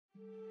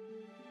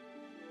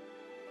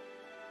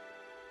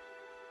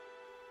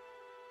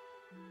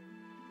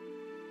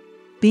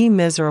be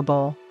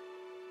miserable,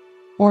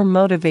 or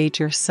motivate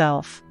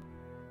yourself.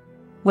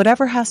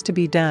 Whatever has to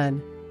be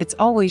done, it's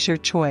always your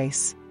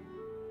choice.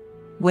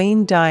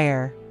 Wayne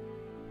Dyer.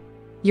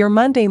 Your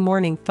Monday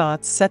morning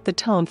thoughts set the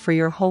tone for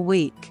your whole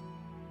week.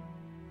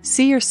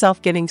 See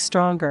yourself getting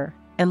stronger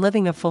and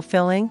living a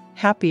fulfilling,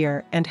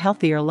 happier, and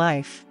healthier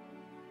life.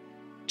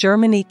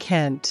 Germany,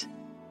 Kent.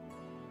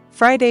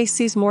 Friday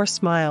sees more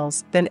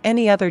smiles than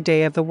any other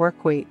day of the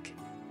work week.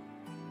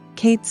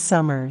 Kate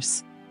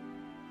Summers.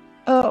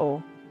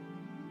 Oh,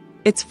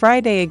 it's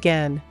Friday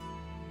again.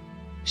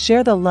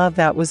 Share the love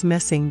that was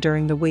missing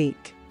during the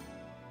week.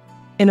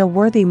 In a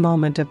worthy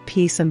moment of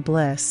peace and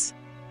bliss.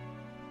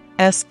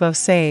 S.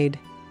 Vosade.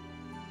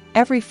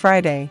 Every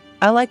Friday,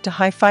 I like to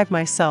high-five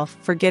myself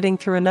for getting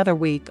through another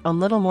week on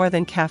little more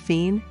than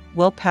caffeine,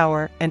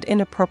 willpower, and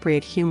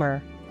inappropriate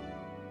humor.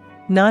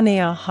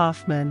 Nanea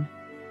Hoffman.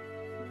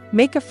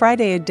 Make a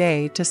Friday a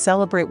day to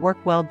celebrate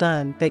work well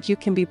done that you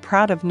can be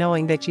proud of,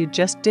 knowing that you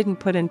just didn't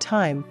put in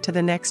time to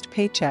the next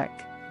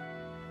paycheck.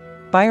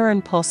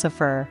 Byron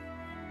Pulsifer.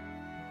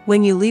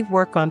 When you leave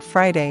work on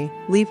Friday,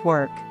 leave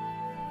work.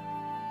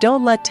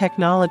 Don't let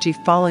technology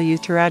follow you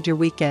throughout your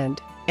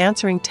weekend,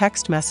 answering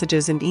text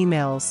messages and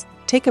emails.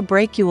 Take a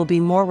break. You will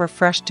be more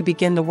refreshed to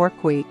begin the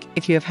work week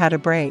if you have had a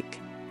break.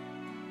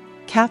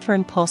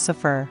 Catherine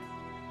Pulsifer.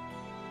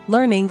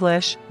 Learn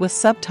English with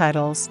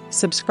subtitles.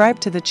 Subscribe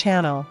to the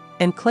channel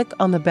and click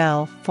on the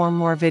bell for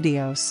more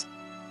videos.